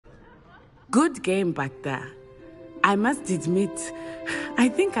Good game back there. I must admit, I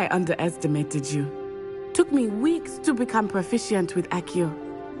think I underestimated you. Took me weeks to become proficient with Accio.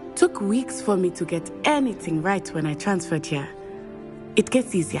 Took weeks for me to get anything right when I transferred here. It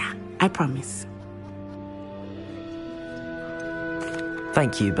gets easier, I promise.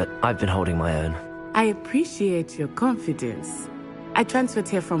 Thank you, but I've been holding my own. I appreciate your confidence. I transferred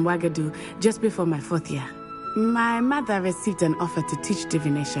here from Ouagadougou just before my 4th year. My mother received an offer to teach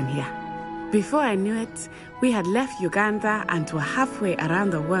divination here. Before I knew it, we had left Uganda and were halfway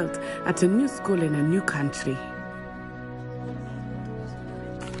around the world at a new school in a new country.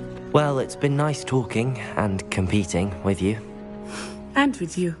 Well, it's been nice talking and competing with you. And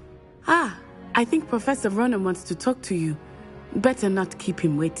with you. I think Professor Ronan wants to talk to you. Better not keep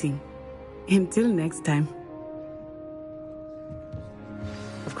him waiting. Until next time.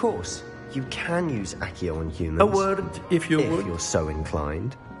 Of course, you can use Accio on humans. A word, if you would. If you're so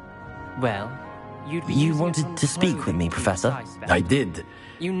inclined. Well, You wanted to speak with me, Professor? I did.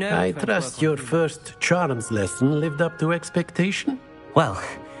 You know, I trust your first charms lesson lived up to expectation? Well,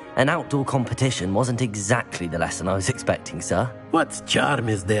 an outdoor competition wasn't exactly the lesson I was expecting, sir. What charm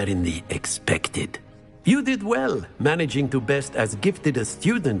is there in the expected? You did well, managing to best as gifted a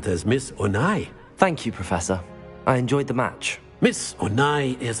student as Miss Onai. Thank you, Professor. I enjoyed the match. Miss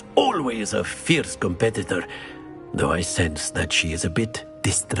Onai is always a fierce competitor, though I sense that she is a bit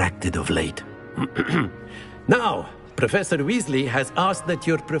distracted of late. Now, Professor Weasley has asked that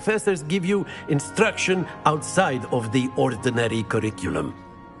your professors give you instruction outside of the ordinary curriculum.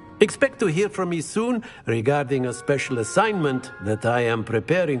 Expect to hear from me soon regarding a special assignment that I am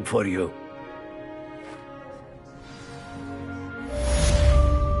preparing for you.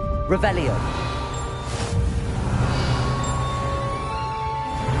 Revelio.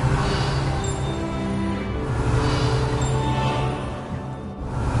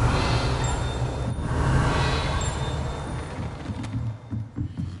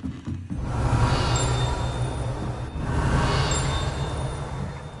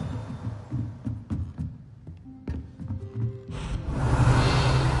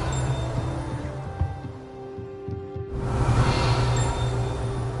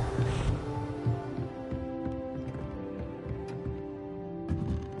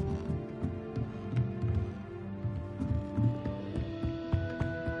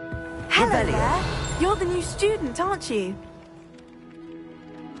 Hello there. You're the new student, aren't you?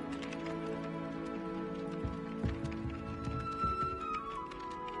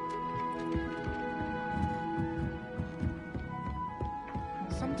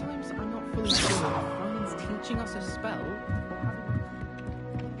 Sometimes I'm not fully sure if Ronan's teaching us a spell.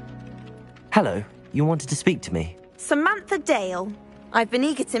 Hello, you wanted to speak to me? Samantha Dale. I've been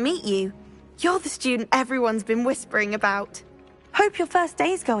eager to meet you. You're the student everyone's been whispering about. Hope your first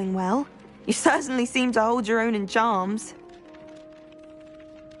day's going well. You certainly seem to hold your own in charms.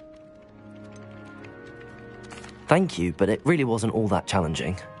 Thank you, but it really wasn't all that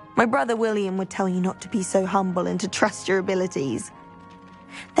challenging. My brother William would tell you not to be so humble and to trust your abilities.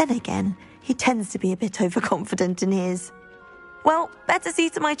 Then again, he tends to be a bit overconfident in his. Well, better see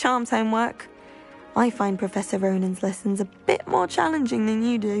to my charms homework. I find Professor Ronan's lessons a bit more challenging than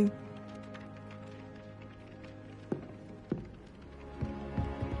you do.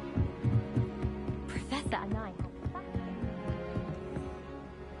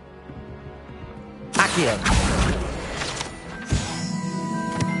 Accio.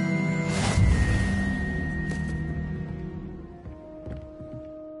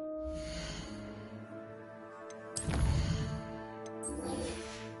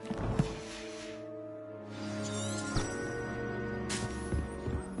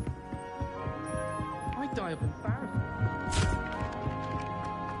 I die of embarrassment.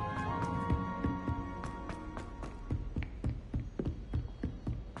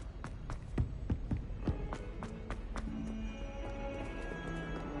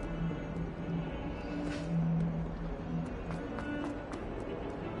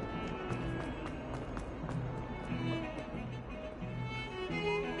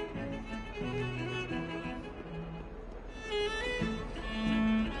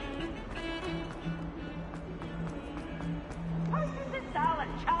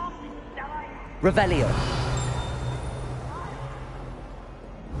 Revelio.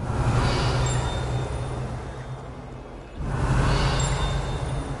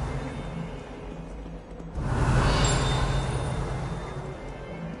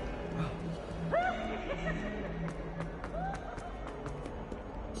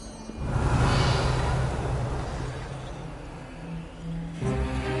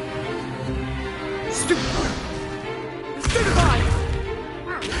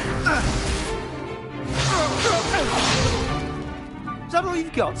 that all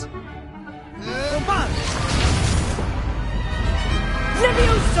you've got?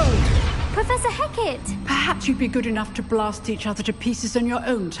 Levioso! Professor Hackett! Perhaps you'd be good enough to blast each other to pieces in your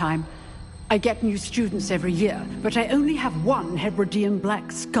own time. I get new students every year, but I only have one Hebridean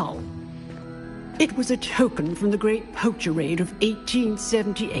black skull. It was a token from the Great Poacher Raid of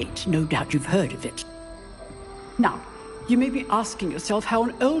 1878. No doubt you've heard of it. Now, you may be asking yourself how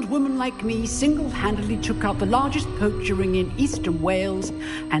an old woman like me single-handedly took out the largest poacher ring in eastern Wales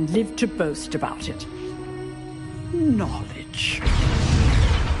and lived to boast about it. Knowledge.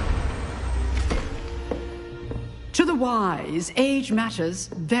 To the wise, age matters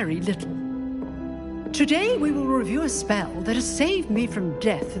very little. Today we will review a spell that has saved me from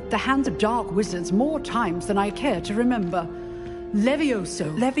death at the hands of dark wizards more times than I care to remember.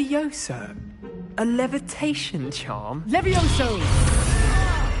 Levioso. Levioso? A levitation charm? Levioso!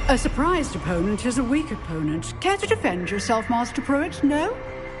 A surprised opponent is a weak opponent. Care to defend yourself, Master Pruitt? No?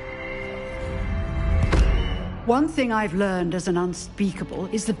 One thing I've learned as an unspeakable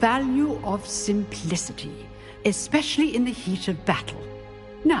is the value of simplicity, especially in the heat of battle.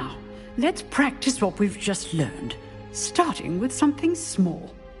 Now, let's practice what we've just learned, starting with something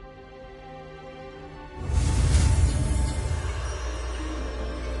small.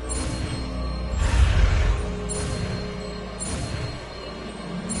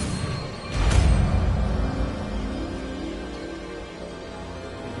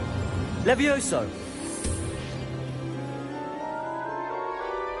 Levioso!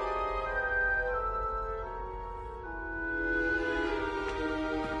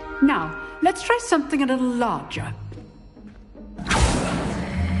 Now, let's try something a little larger.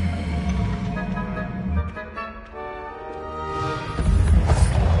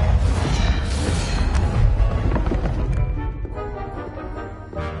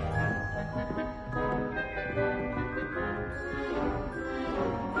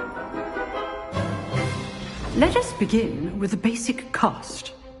 Let us begin with the basic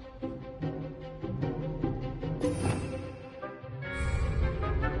cast.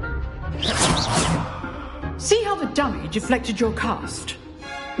 See how the dummy deflected your cast?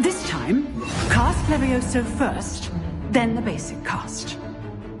 This time, cast Levioso first, then the basic cast.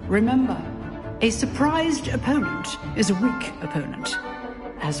 Remember, a surprised opponent is a weak opponent,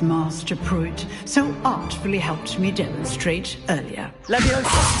 as Master Pruitt so artfully helped me demonstrate earlier.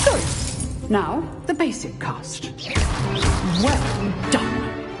 Levioso! Good. Now, the basic cast. Well done.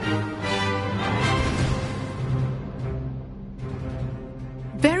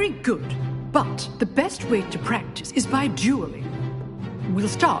 Very good. But the best way to practice is by dueling. We'll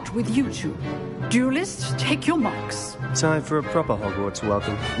start with you two. Duelists, take your marks. Time for a proper Hogwarts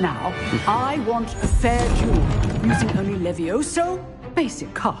welcome. Now, I want a fair duel, using only Levioso,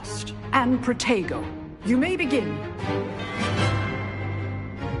 basic cast, and Protego. You may begin.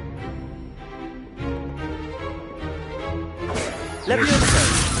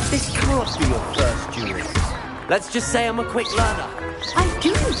 Levioso! This can't be your first duel. Let's just say I'm a quick learner. I do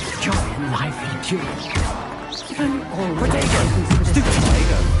enjoy a lively duel. Even all Protego! Stupid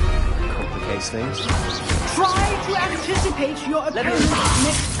Protego! Complicates things. Try to anticipate your opponent's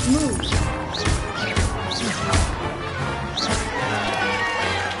next move.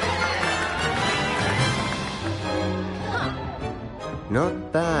 Not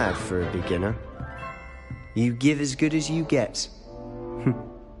bad for a beginner. You give as good as you get.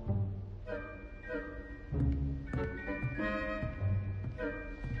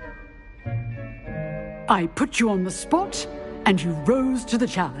 I put you on the spot, and you rose to the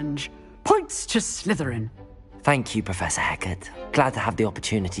challenge. Points to Slytherin. Thank you, Professor Hackett. Glad to have the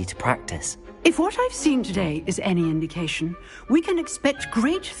opportunity to practice. If what I've seen today is any indication, we can expect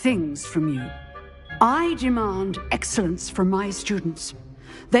great things from you. I demand excellence from my students.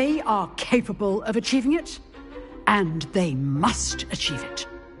 They are capable of achieving it, and they must achieve it.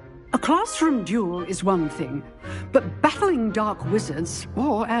 A classroom duel is one thing, but battling dark wizards,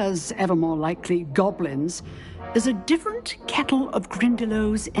 or as ever more likely, goblins, is a different kettle of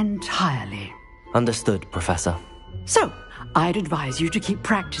Grindylows entirely. Understood, Professor. So, I'd advise you to keep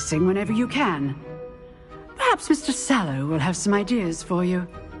practicing whenever you can. Perhaps Mr. Sallow will have some ideas for you.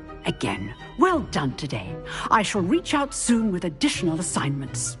 Again, well done today. I shall reach out soon with additional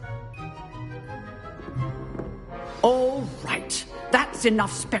assignments. All right. That's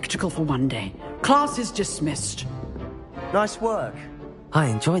enough spectacle for one day. Class is dismissed. Nice work. I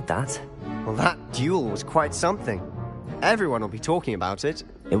enjoyed that. Well, that duel was quite something. Everyone will be talking about it.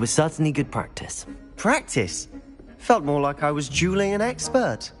 It was certainly good practice. Practice? Felt more like I was dueling an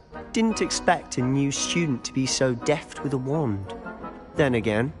expert. Didn't expect a new student to be so deft with a wand. Then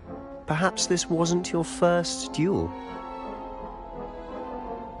again, perhaps this wasn't your first duel.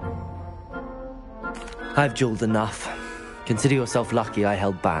 I've dueled enough. Consider yourself lucky I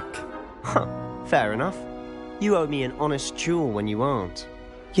held back. Huh, fair enough. You owe me an honest duel when you aren't.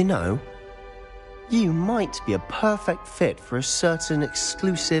 You know, you might be a perfect fit for a certain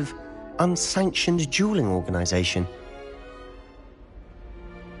exclusive, unsanctioned dueling organization.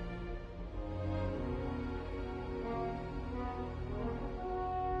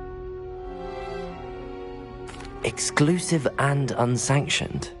 Exclusive and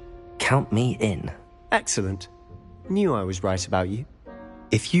unsanctioned. Count me in. Excellent. Knew I was right about you.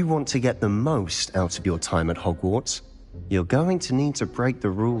 If you want to get the most out of your time at Hogwarts, you're going to need to break the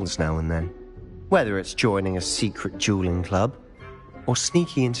rules now and then. Whether it's joining a secret dueling club, or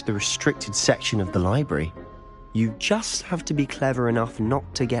sneaking into the restricted section of the library, you just have to be clever enough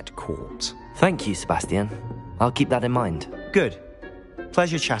not to get caught. Thank you, Sebastian. I'll keep that in mind. Good.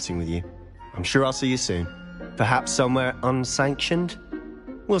 Pleasure chatting with you. I'm sure I'll see you soon. Perhaps somewhere unsanctioned?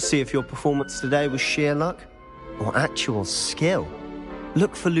 We'll see if your performance today was sheer luck or actual skill.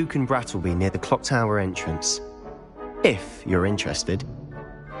 Look for Luke and Brattleby near the clock tower entrance, if you're interested.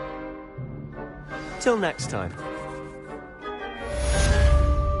 Till next time.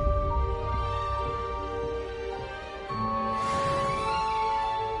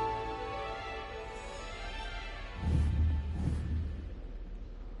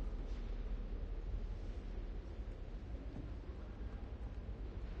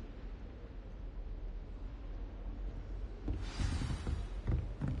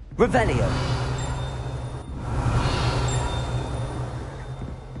 Revelio.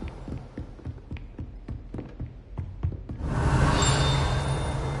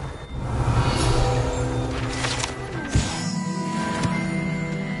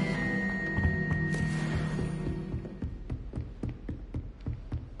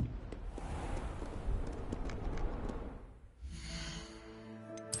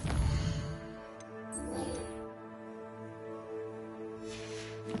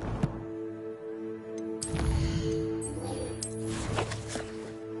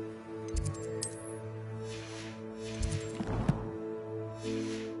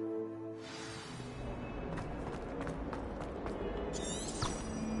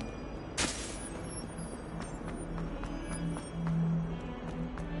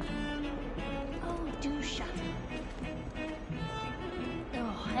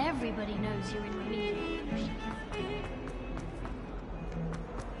 Everybody knows you're in remedial.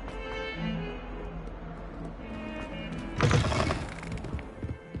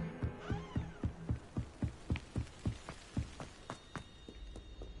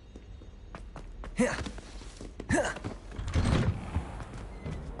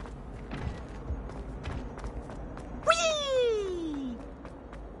 Whee!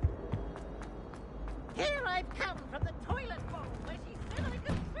 Here I've come from the toilet bowl where she said I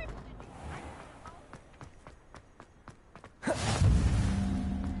could swim.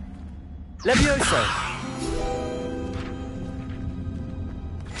 Levioso!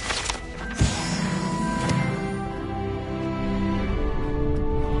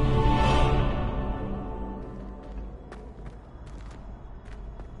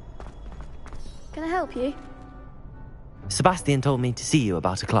 Can I help you? Sebastian told me to see you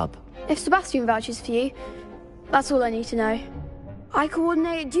about a club. If Sebastian vouches for you, that's all I need to know. I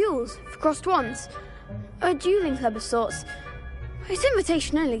coordinate duels for crossed wands. A dueling club of sorts. It's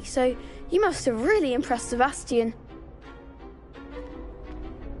invitation only, so you must have really impressed Sebastian.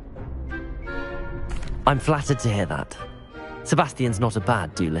 I'm flattered to hear that. Sebastian's not a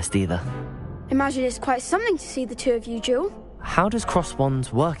bad duelist either. Imagine it's quite something to see the two of you duel. How does cross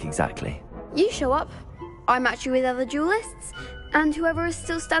wands work exactly? You show up, I match you with other duelists, and whoever is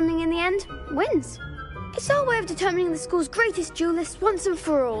still standing in the end wins. It's our way of determining the school's greatest duelist once and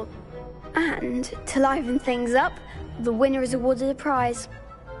for all. And to liven things up, the winner is awarded a prize.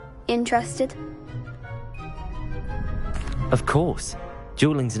 Interested? Of course.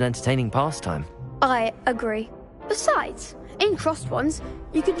 Dueling's an entertaining pastime. I agree. Besides, in crossed ones,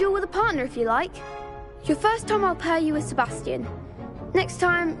 you can duel with a partner if you like. Your first time I'll pair you with Sebastian. Next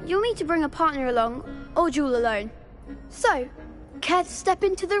time, you'll need to bring a partner along, or duel alone. So, care to step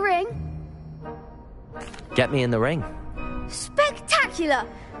into the ring? Get me in the ring. Spectacular!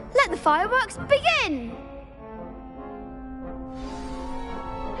 Let the fireworks begin!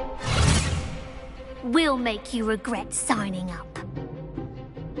 We'll make you regret signing up.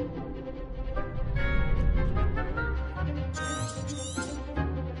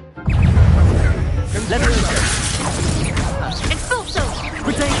 Expulso!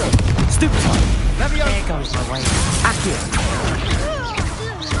 Potato! Stupid one! There goes my way. Accio!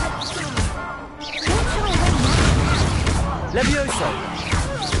 Levioso!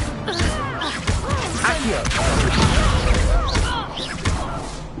 Accio! I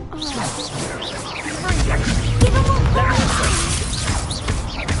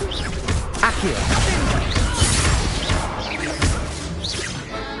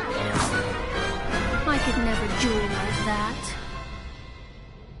could never duel like that.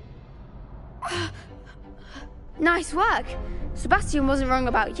 Nice work. Sebastian wasn't wrong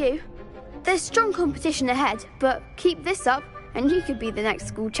about you. There's strong competition ahead, but keep this up and you could be the next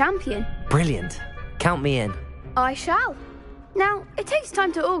school champion. Brilliant. Count me in. I shall. Now, it takes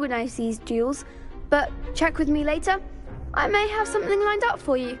time to organise these duels, but check with me later. I may have something lined up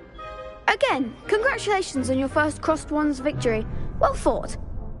for you. Again, congratulations on your first Crossed Wands victory. Well fought.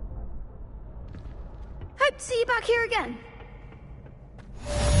 Hope to see you back here again.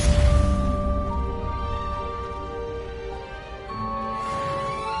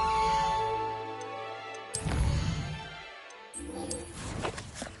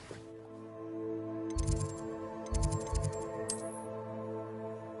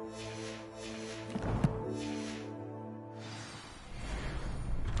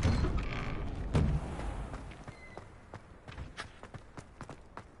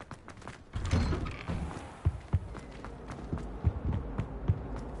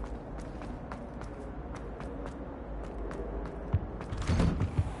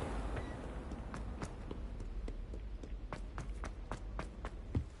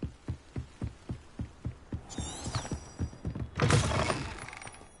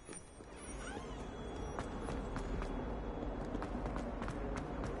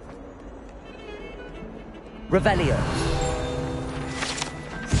 Revelio.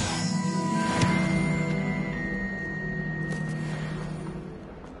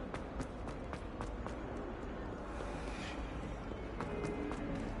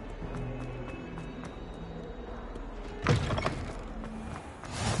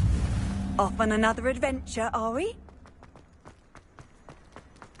 Off on another adventure, are we?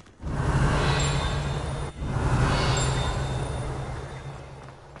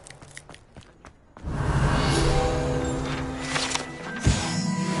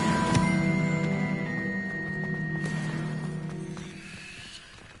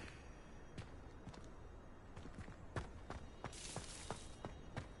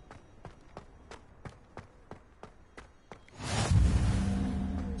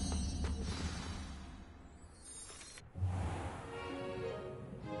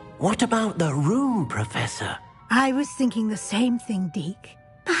 What about the room, Professor? I was thinking the same thing, Deke.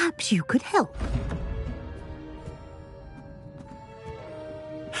 Perhaps you could help.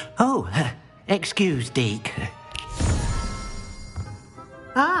 Oh, excuse, Deke.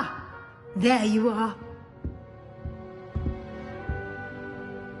 Ah, there you are.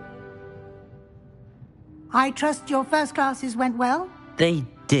 I trust your first classes went well? They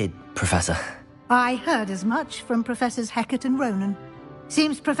did, Professor. I heard as much from Professors Hecat and Ronan.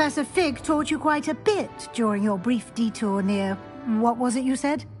 Seems Professor Fig taught you quite a bit during your brief detour near... what was it you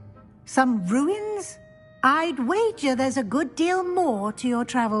said? Some ruins? I'd wager there's a good deal more to your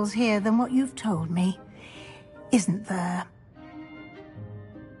travels here than what you've told me. Isn't there?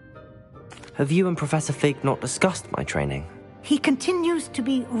 Have you and Professor Fig not discussed my training? He continues to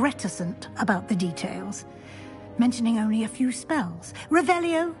be reticent about the details, mentioning only a few spells.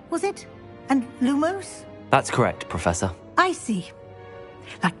 Revelio, was it? And Lumos? That's correct, Professor. I see.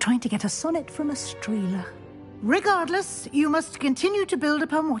 Like trying to get a sonnet from a streeler. Regardless, you must continue to build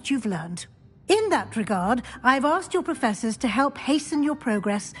upon what you've learned. In that regard, I've asked your professors to help hasten your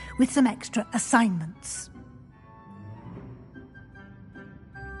progress with some extra assignments.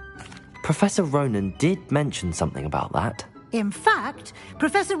 Professor Ronan did mention something about that. In fact,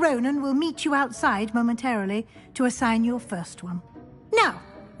 Professor Ronan will meet you outside momentarily to assign your first one. Now,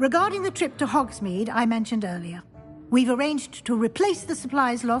 regarding the trip to Hogsmeade I mentioned earlier, we've arranged to replace the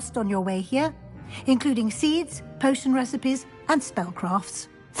supplies lost on your way here, including seeds, potion recipes, and spellcrafts.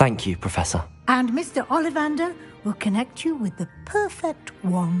 Thank you, Professor. And Mr. Ollivander will connect you with the perfect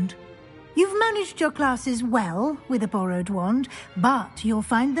wand. You've managed your classes well with a borrowed wand, but you'll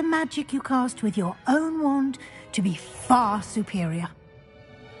find the magic you cast with your own wand to be far superior.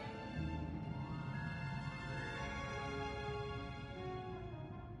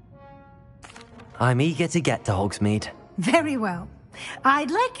 I'm eager to get to Hogsmeade. Very well. I'd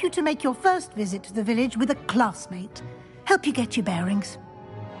like you to make your first visit to the village with a classmate. Help you get your bearings.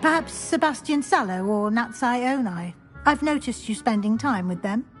 Perhaps Sebastian Sallow or Natsai Onai. I've noticed you spending time with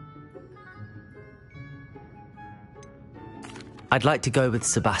them. I'd like to go with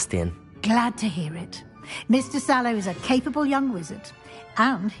Sebastian. Glad to hear it. Mr. Sallow is a capable young wizard,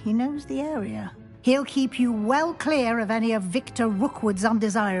 and he knows the area. He'll keep you well clear of any of Victor Rookwood's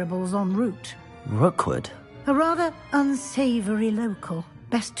undesirables en route. Rookwood? A rather unsavory local.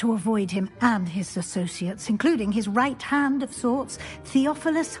 Best to avoid him and his associates, including his right hand of sorts,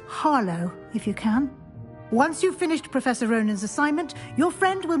 Theophilus Harlow, if you can. Once you've finished Professor Ronan's assignment, your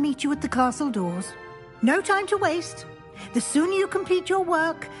friend will meet you at the castle doors. No time to waste. The sooner you complete your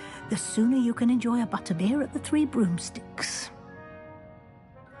work, the sooner you can enjoy a butterbeer at the Three Broomsticks.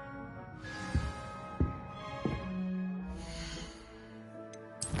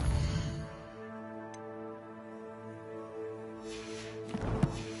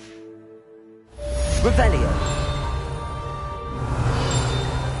 Revelio.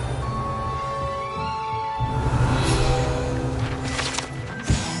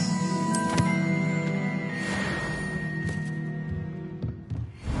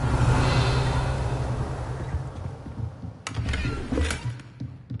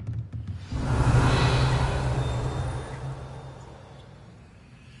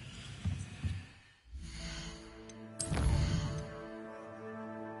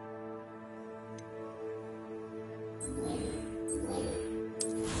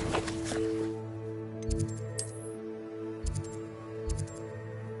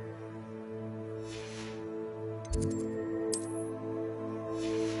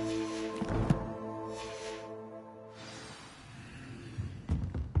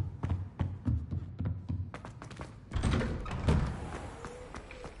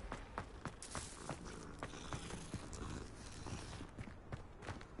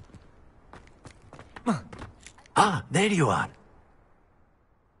 Ah, there you are.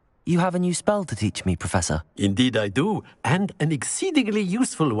 You have a new spell to teach me, Professor. Indeed I do, and an exceedingly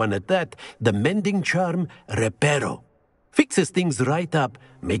useful one at that. The mending charm, Reparo. Fixes things right up,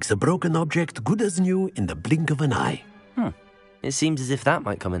 makes a broken object good as new in the blink of an eye. It seems as if that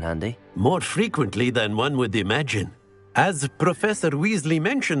might come in handy. More frequently than one would imagine. As Professor Weasley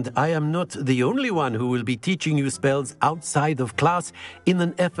mentioned, I am not the only one who will be teaching you spells outside of class in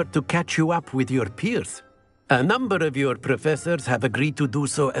an effort to catch you up with your peers. A number of your professors have agreed to do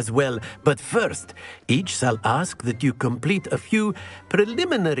so as well, but first, each shall ask that you complete a few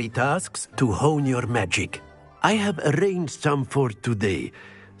preliminary tasks to hone your magic. I have arranged some for today.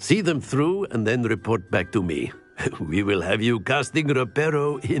 See them through and then report back to me. We will have you casting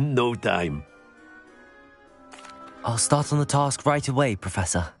Reparo in no time. I'll start on the task right away,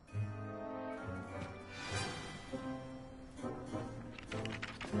 Professor.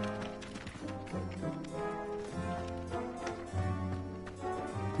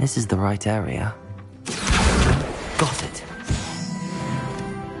 This is the right area. Got it.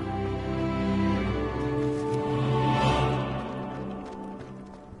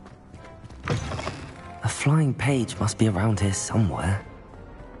 A flying page must be around here somewhere.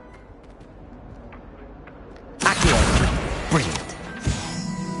 Accio! Brilliant.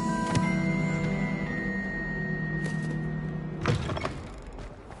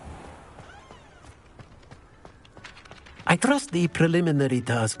 I trust the preliminary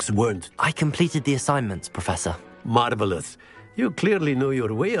tasks weren't... I completed the assignments, Professor. Marvelous. You clearly know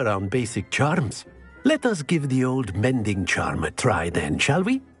your way around basic charms. Let us give the old mending charm a try then, shall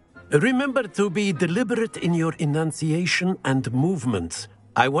we? Remember to be deliberate in your enunciation and movements.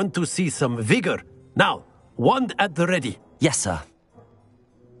 I want to see some vigor. Now, wand at the ready. Yes, sir.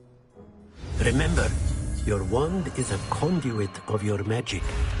 Remember, your wand is a conduit of your magic.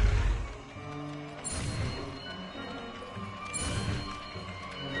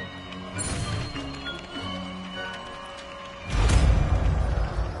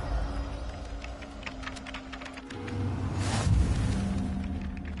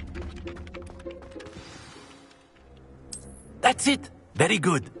 That's it. Very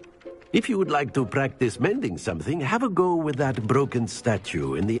good. If you would like to practice mending something, have a go with that broken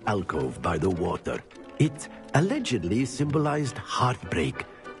statue in the alcove by the water. It allegedly symbolized heartbreak.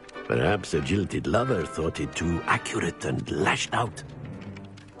 Perhaps a jilted lover thought it too accurate and lashed out.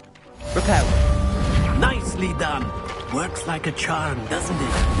 Repel. Nicely done. Works like a charm, doesn't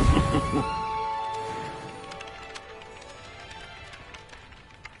it?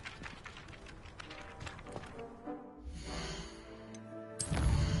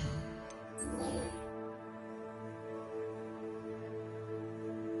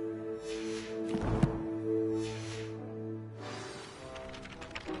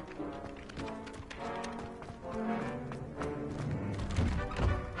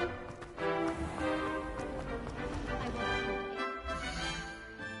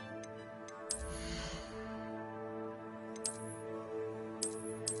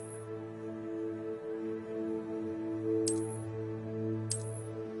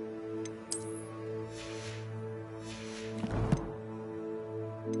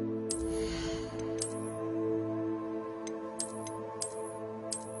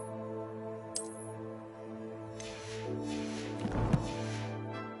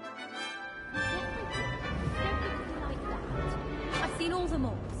 in all the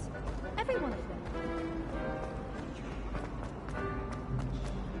malls. Every one of them.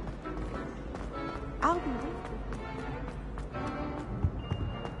 I'll be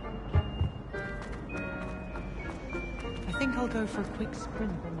I think I'll go for a quick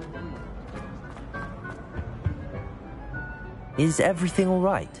sprint on my way. Is everything all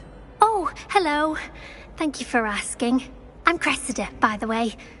right? Oh, hello. Thank you for asking. I'm Cressida, by the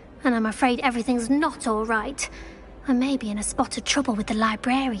way, and I'm afraid everything's not all right. I may be in a spot of trouble with the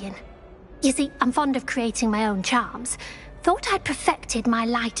librarian. You see, I'm fond of creating my own charms. Thought I'd perfected my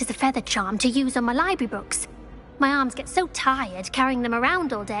light as a feather charm to use on my library books. My arms get so tired carrying them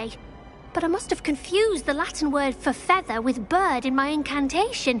around all day. But I must have confused the Latin word for feather with bird in my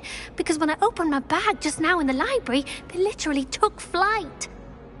incantation, because when I opened my bag just now in the library, they literally took flight.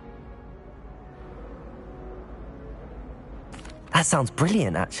 That sounds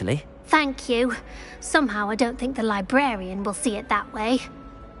brilliant, actually. Thank you. Somehow I don't think the librarian will see it that way.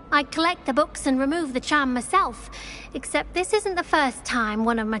 I collect the books and remove the charm myself, except this isn't the first time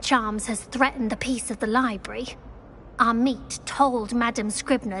one of my charms has threatened the peace of the library. Our meet told Madame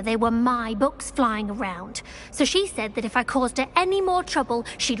Scribner they were my books flying around, so she said that if I caused her any more trouble,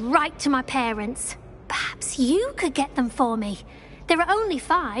 she'd write to my parents. Perhaps you could get them for me. There are only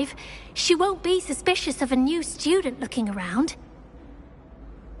 5. She won't be suspicious of a new student looking around.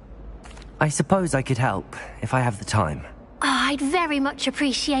 I suppose I could help, if I have the time. Oh, I'd very much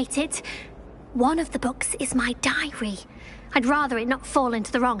appreciate it. One of the books is my diary. I'd rather it not fall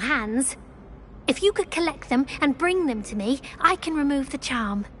into the wrong hands. If you could collect them and bring them to me, I can remove the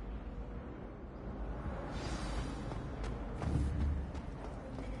charm.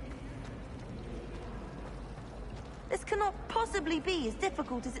 This cannot possibly be as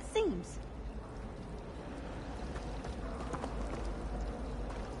difficult as it seems.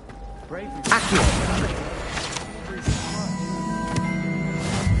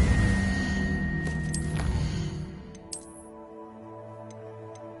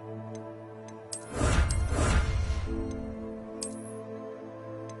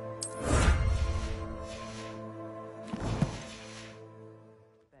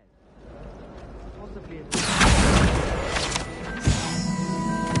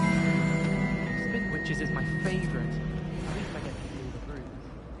 Spin witches is my favorite. At least I get to feel the bruise,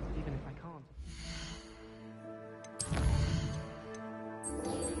 even if I can't.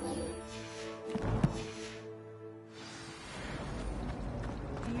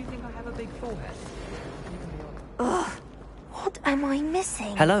 Do you think I have a big forehead? Ugh, what am I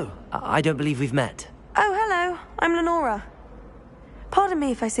missing? Hello. I don't believe we've met. Oh, hello. I'm Lenora. Pardon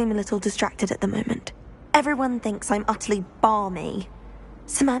me if I seem a little distracted at the moment. Everyone thinks I'm utterly balmy.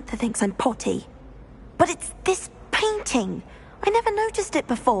 Samantha thinks I'm potty. But it's this painting. I never noticed it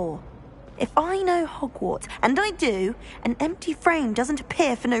before. If I know Hogwarts, and I do, an empty frame doesn't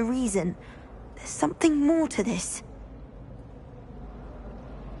appear for no reason. There's something more to this.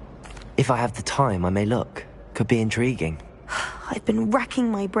 If I have the time, I may look. Could be intriguing. I've been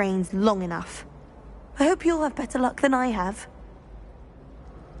racking my brains long enough. I hope you'll have better luck than I have.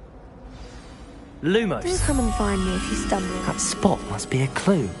 Lumos. Do come and find me if you stumble. That spot must be a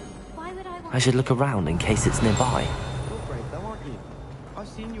clue. I should look around in case it's nearby. You're brave though, aren't you? I've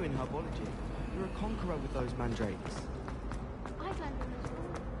seen you in herbology. You're a conqueror with those mandrakes.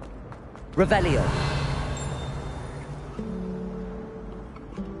 Revelio.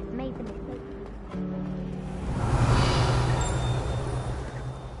 Made the mistake.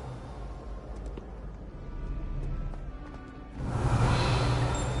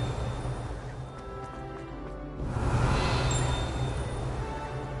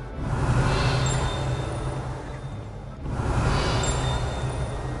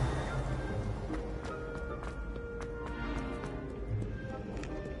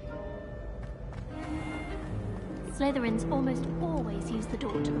 Slytherins almost always use the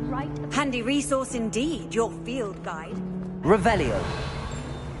door to the right of... Handy resource indeed, your field guide. Revelio.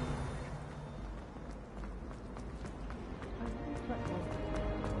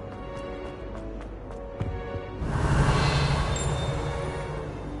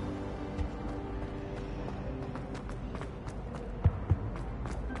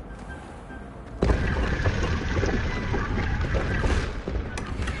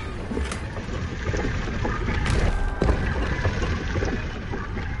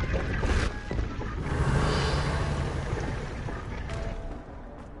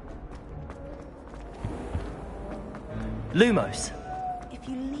 Lumos. If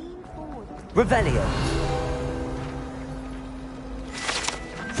you lean forward... Revelio.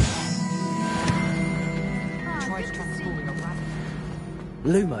 Try transforming a rabbit.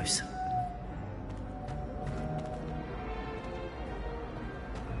 Lumos.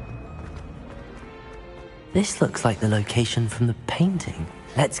 This looks like the location from the painting.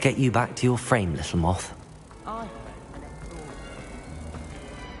 Let's get you back to your frame, little moth.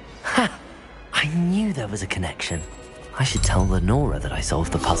 Ha! I knew there was a connection. I should tell Lenora that I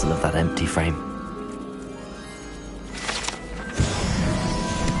solved the puzzle of that empty frame.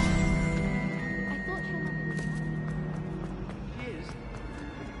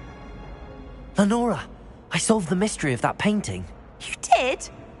 Lenora! I solved the mystery of that painting. You did?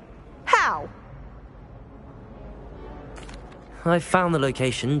 How? I found the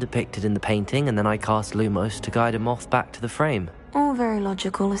location depicted in the painting, and then I cast Lumos to guide a moth back to the frame. All very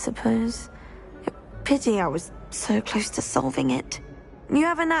logical, I suppose. Pity I was so close to solving it. You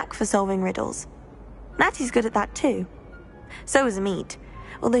have a knack for solving riddles. Natty's good at that too. So is Meat,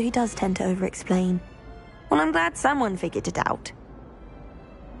 although he does tend to over-explain. Well, I'm glad someone figured it out.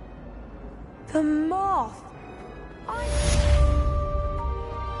 The moth!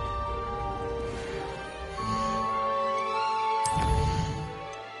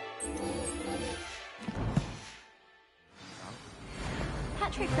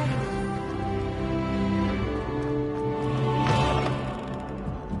 Patrick ready.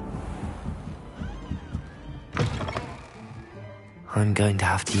 I'm going to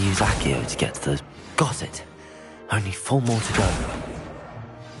have to use Accio to get to the... Got it! Only 4 more to go.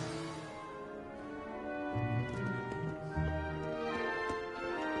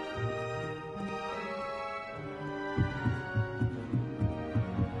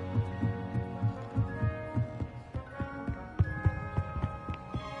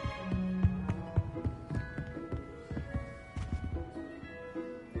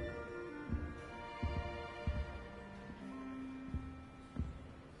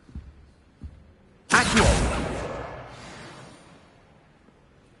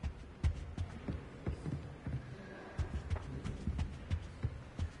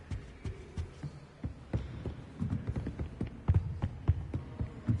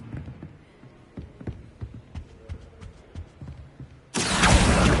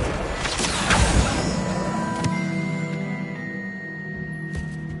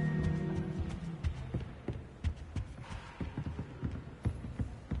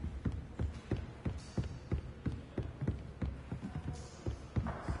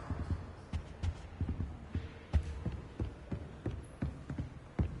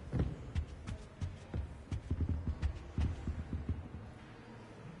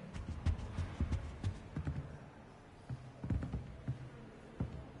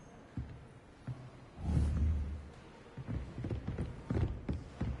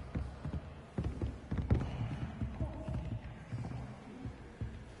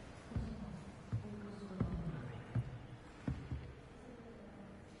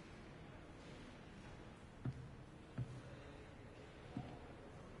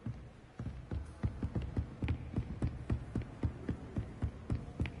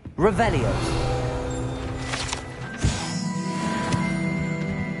 Revelio.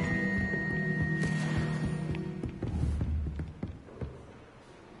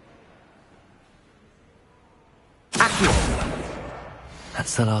 Accio.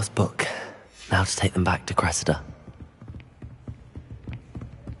 That's the last book. Now to take them back to Cressida.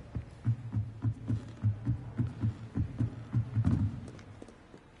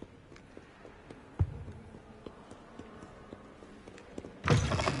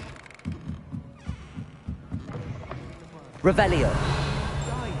 Revelio.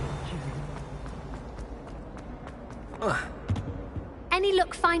 Any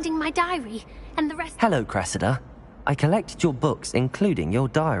luck finding my diary and the rest? Hello, Cressida. I collected your books, including your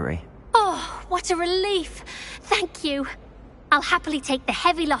diary. Oh, what a relief. Thank you. I'll happily take the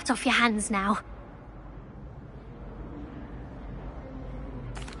heavy lot off your hands now.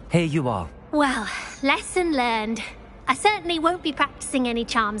 Here you are. Well, lesson learned. I certainly won't be practicing any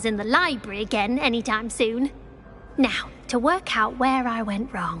charms in the library again anytime soon. Now, to work out where I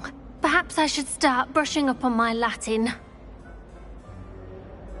went wrong. Perhaps I should start brushing up on my Latin.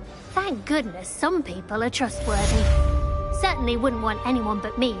 Thank goodness some people are trustworthy. Certainly wouldn't want anyone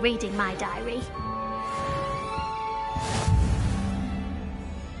but me reading my diary.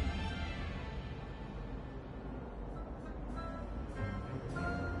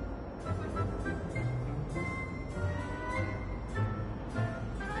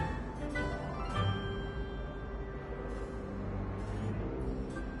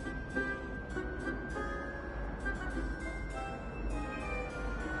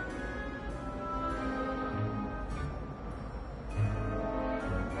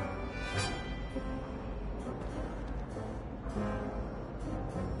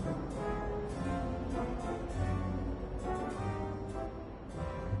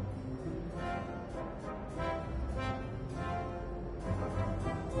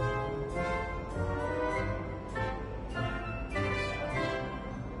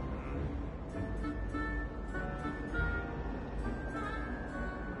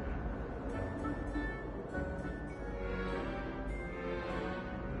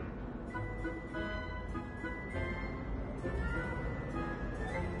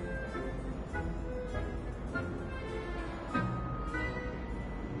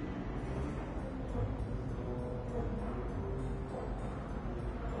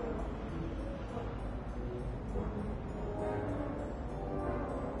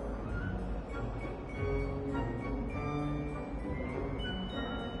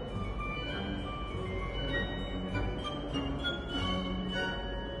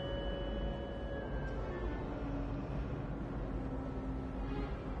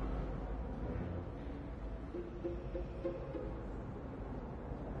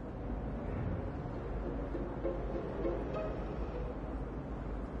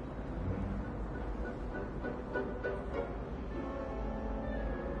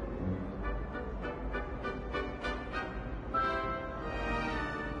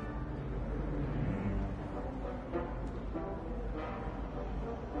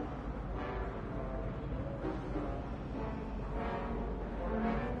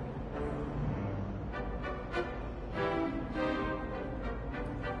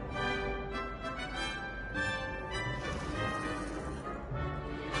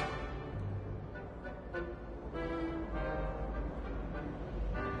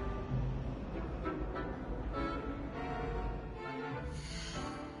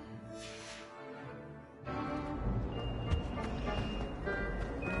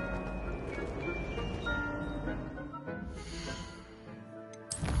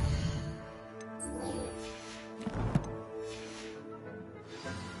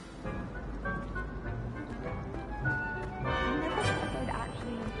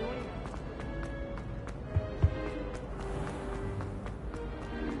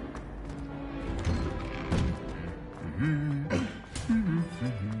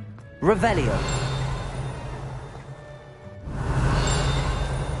 Revelio.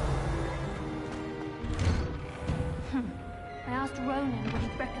 I asked Ronan what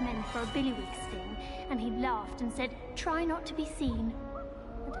he'd recommend for a Billywig sting, and he laughed and said, try not to be seen.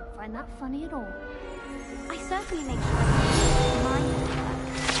 I don't find that funny at all. I certainly make sure I mind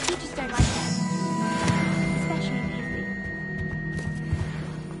her. You just don't like it. Especially Weasley.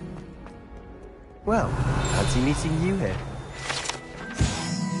 Well, fancy meeting you here.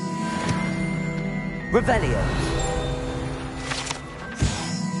 Revelio.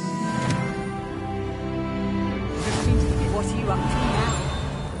 What are you up to now?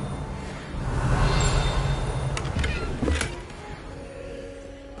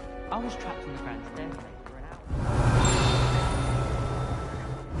 I was trapped on the grand staircase for an hour.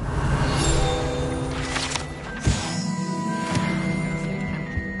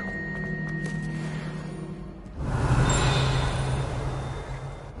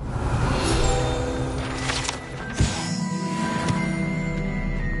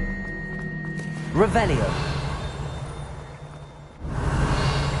 Revelio.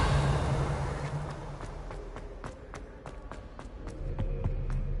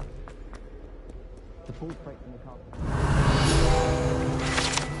 The ball's breaking the carpet.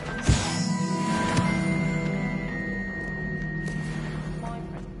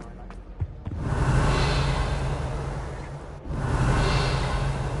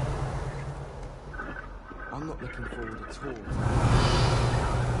 I'm not looking forward at all.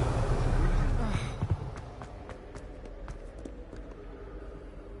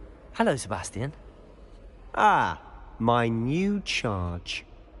 Hello, Sebastian. Ah, my new charge.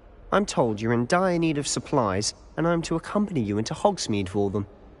 I'm told you're in dire need of supplies, and I'm to accompany you into Hogsmeade for them.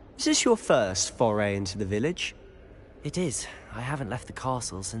 Is this your first foray into the village? It is. I haven't left the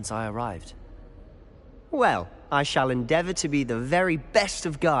castle since I arrived. Well, I shall endeavour to be the very best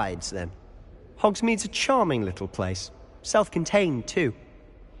of guides, then. Hogsmeade's a charming little place. Self-contained, too.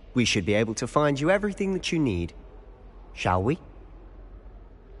 We should be able to find you everything that you need. Shall we?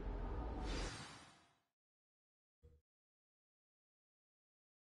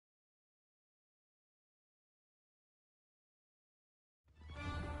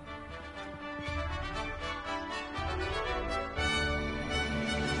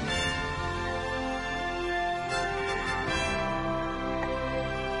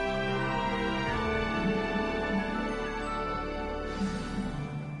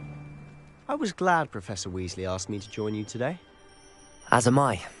 I was glad Professor Weasley asked me to join you today. As am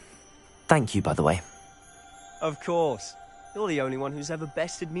I. Thank you, by the way. Of course. You're the only one who's ever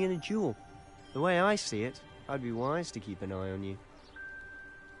bested me in a duel. The way I see it, I'd be wise to keep an eye on you.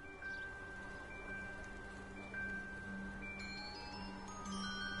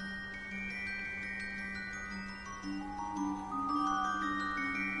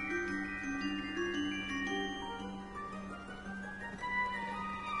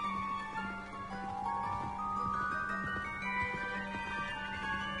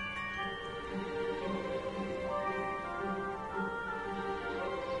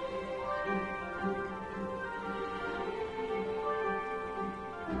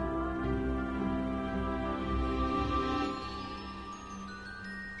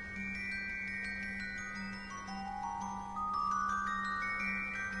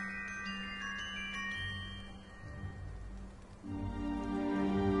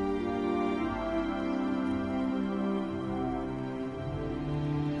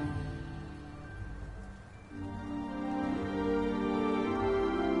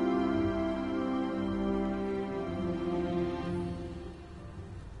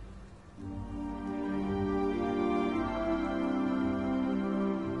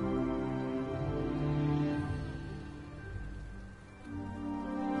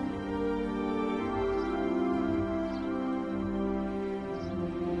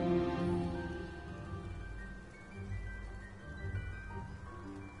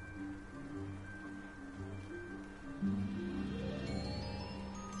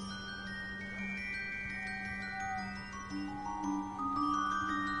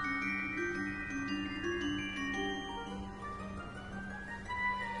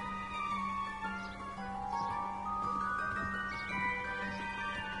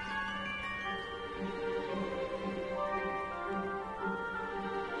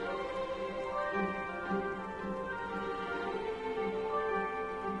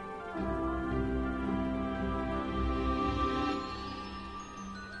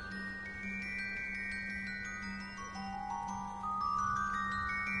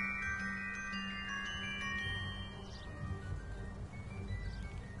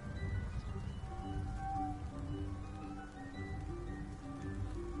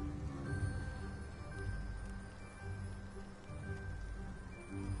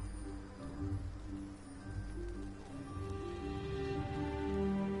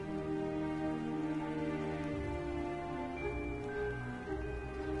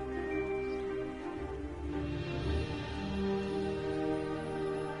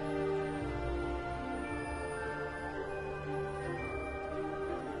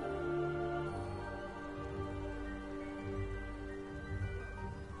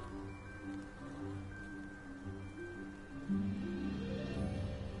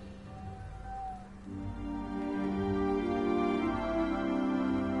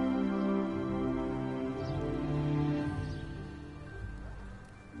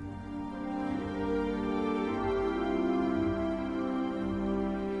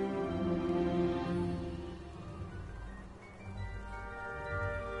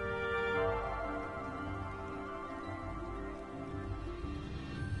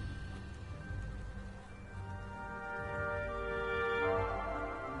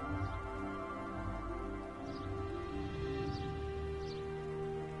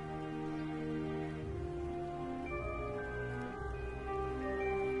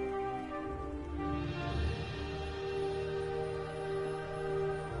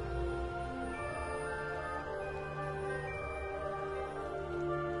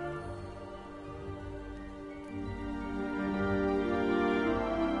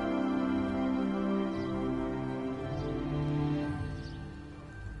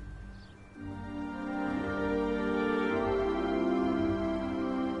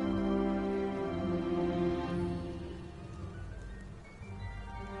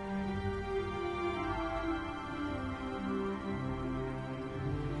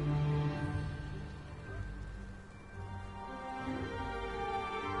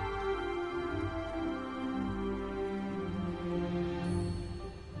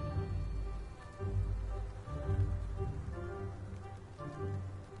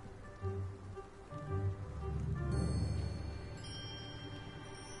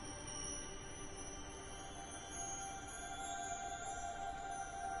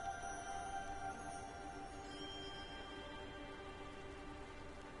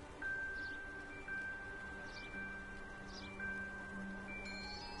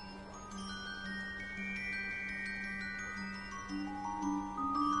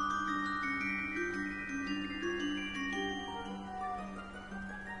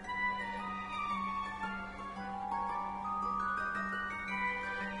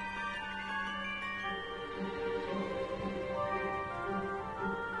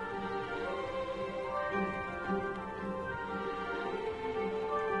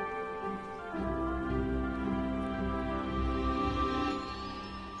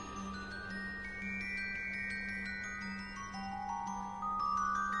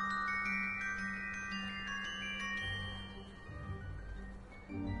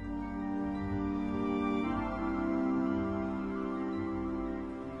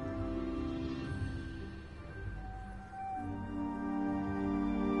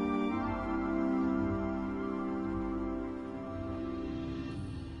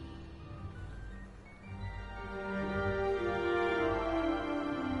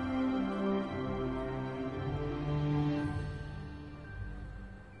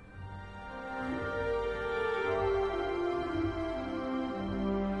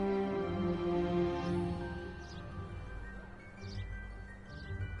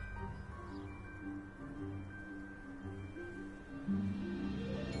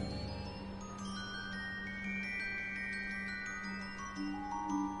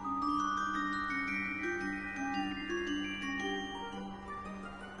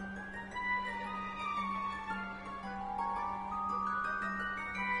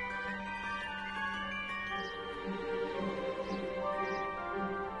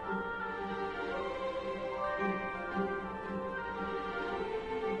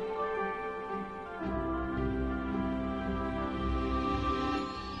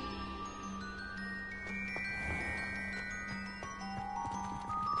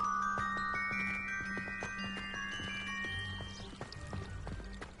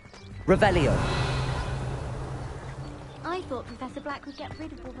 Revelio. I thought Professor Black would get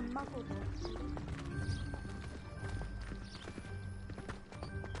rid of all the muggles.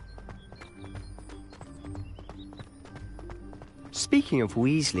 Speaking of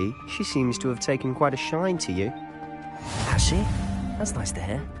Weasley, she seems to have taken quite a shine to you. Has she? That's nice to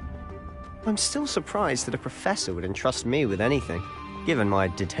hear. I'm still surprised that a professor would entrust me with anything, given my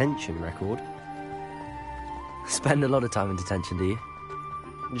detention record. Spend a lot of time in detention, do you?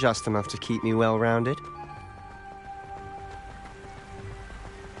 Just enough to keep me well-rounded.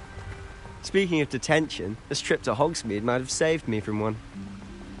 Speaking of detention, this trip to Hogsmeade might have saved me from one.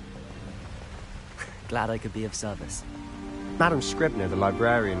 Glad I could be of service. Madam Scribner, the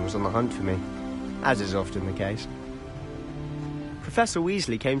librarian, was on the hunt for me, as is often the case. Professor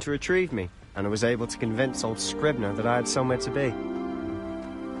Weasley came to retrieve me, and I was able to convince old Scribner that I had somewhere to be.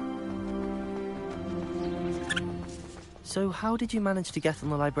 So how did you manage to get on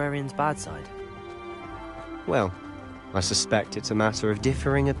the librarian's bad side? Well, I suspect it's a matter of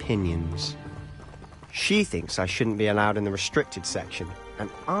differing opinions. She thinks I shouldn't be allowed in the restricted section, and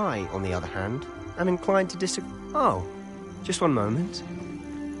I, on the other hand, am inclined to disagree. Oh, just one moment.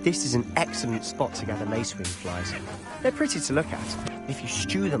 This is an excellent spot to gather lacewing flies. They're pretty to look at. If you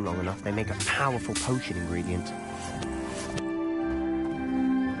stew them long enough, they make a powerful potion ingredient.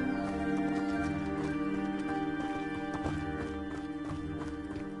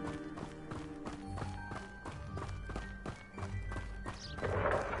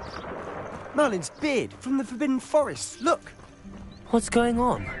 Merlin's beard from the Forbidden Forest. Look! What's going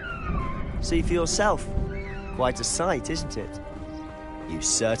on? See for yourself. Quite a sight, isn't it? You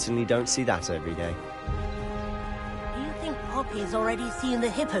certainly don't see that every day. Do you think Poppy's already seen the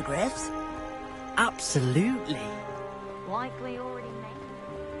hippogriffs? Absolutely. Likely already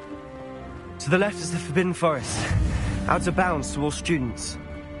made. To the left is the Forbidden Forest. Out of bounds to all students.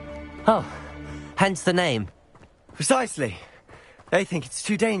 Oh, hence the name. Precisely. They think it's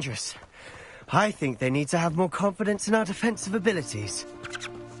too dangerous. I think they need to have more confidence in our defensive abilities.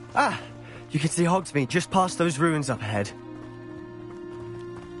 Ah, you can see Hogsmeade just past those ruins up ahead.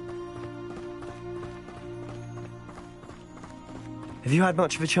 Have you had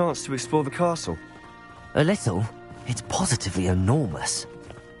much of a chance to explore the castle? A little. It's positively enormous.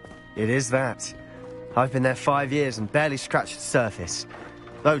 It is that. I've been there 5 years and barely scratched the surface.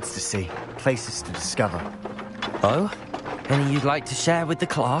 Loads to see, places to discover. Oh? Any you'd like to share with the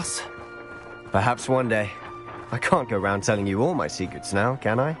class? Perhaps one day. I can't go around telling you all my secrets now,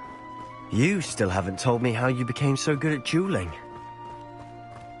 can I? You still haven't told me how you became so good at dueling.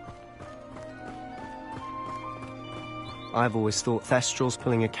 I've always thought Thestrals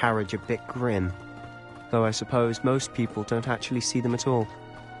pulling a carriage a bit grim. Though I suppose most people don't actually see them at all.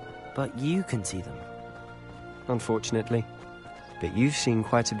 But you can see them. Unfortunately. But you've seen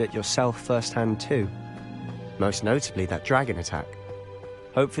quite a bit yourself firsthand too. Most notably that dragon attack.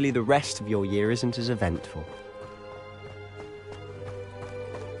 Hopefully the rest of your year isn't as eventful.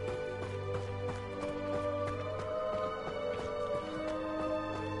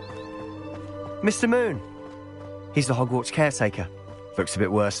 Mr. Moon! He's the Hogwarts caretaker. Looks a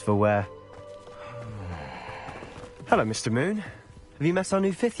bit worse for wear. Hello, Mr. Moon. Have you met our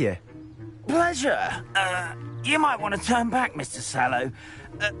new 5th year? Pleasure. You might want to turn back, Mr. Sallow.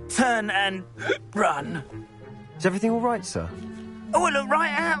 Turn and run. Is everything all right, sir? Oh, look right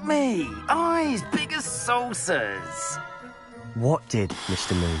at me. Eyes big as saucers. What did,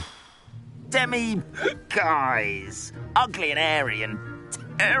 Mr. Moon? Guys. Ugly and airy and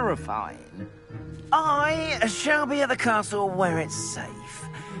terrifying. I shall be at the castle where it's safe.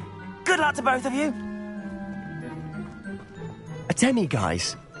 Good luck to both of you. A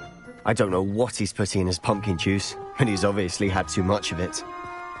demi-guise? I don't know what he's putting in his pumpkin juice, and he's obviously had too much of it.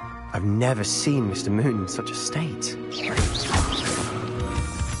 I've never seen Mr. Moon in such a state.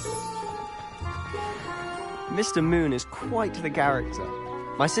 Mr. Moon is quite the character.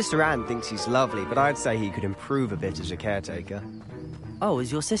 My sister Anne thinks he's lovely, but I'd say he could improve a bit as a caretaker. Oh, is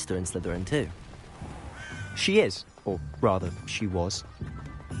your sister in Slytherin too? She is, or rather, she was.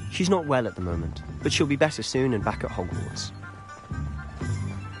 She's not well at the moment, but she'll be better soon and back at Hogwarts.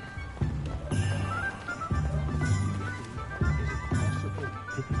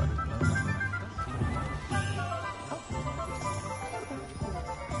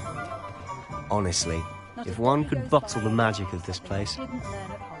 Honestly, if one could bottle the magic of this place.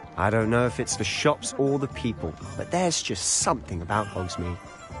 I don't know if it's the shops or the people, but there's just something about Hogsmeade.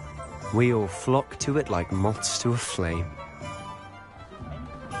 We all flock to it like moths to a flame.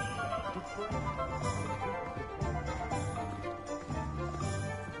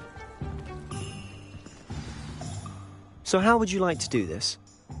 So how would you like to do this?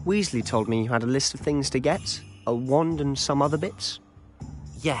 Weasley told me you had a list of things to get. A wand and some other bits.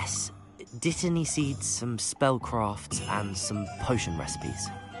 Yes. Dittany seeds, some spellcrafts, and some potion recipes.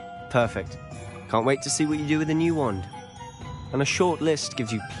 Perfect. Can't wait to see what you do with the new wand. And a short list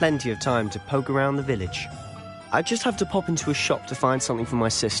gives you plenty of time to poke around the village. I just have to pop into a shop to find something for my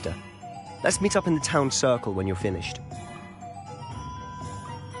sister. Let's meet up in the town circle when you're finished.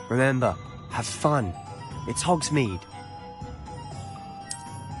 Remember, have fun. It's Hogsmeade.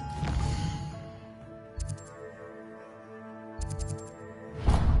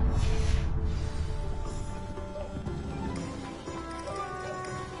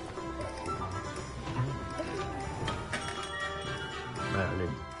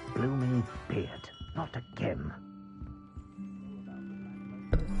 Merlin's blooming beard. Not again.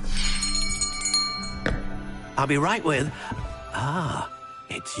 I'll be right with... Ah,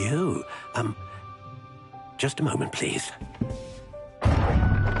 it's you. Just a moment, please.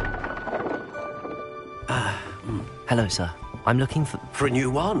 Hello, sir. I'm looking for... For a new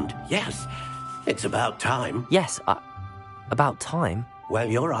wand, yes. It's about time. Yes, about time? Well,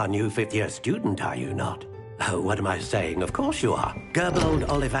 you're our new fifth-year student, are you not? Oh, what am I saying? Of course you are. Gerbold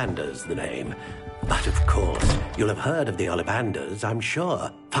Ollivander's the name. But of course, you'll have heard of the Ollivanders, I'm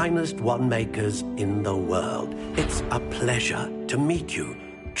sure. Finest wand makers in the world. It's a pleasure to meet you,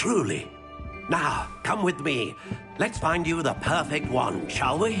 truly. Now, come with me. Let's find you the perfect wand,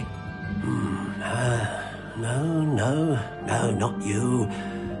 shall we? No, not you.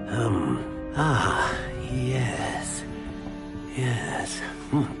 Yes.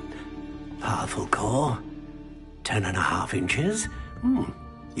 Powerful core. 10.5 inches.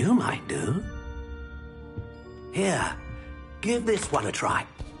 You might do. Here, give this one a try.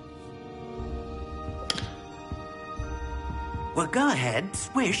 Well, go ahead,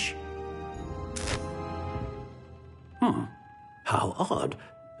 swish. How odd.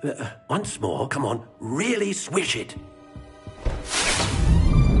 Once more, come on, really swish it.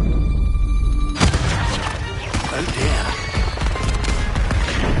 Oh dear.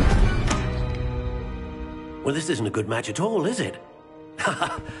 Well, this isn't a good match at all, is it?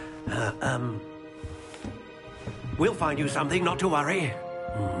 We'll find you something, not to worry.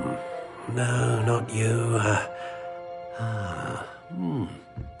 No, not you.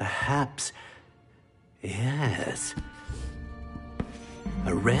 Perhaps... Yes.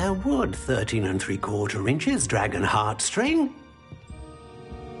 A rare wood, 13 3/4 inches, dragon heartstring.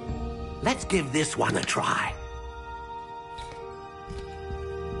 Let's give this one a try.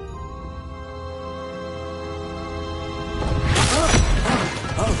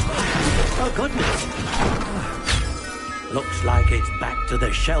 Oh, goodness. Looks like it's back to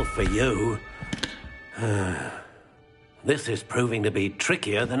the shelf for you. This is proving to be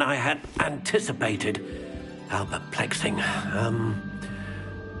trickier than I had anticipated. How perplexing.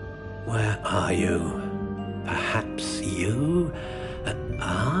 Where are you? Perhaps you?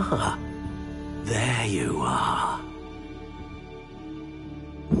 There you are.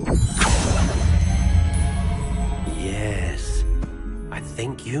 Yes, I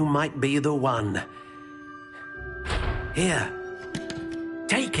think you might be the one. Here,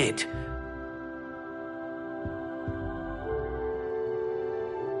 take it.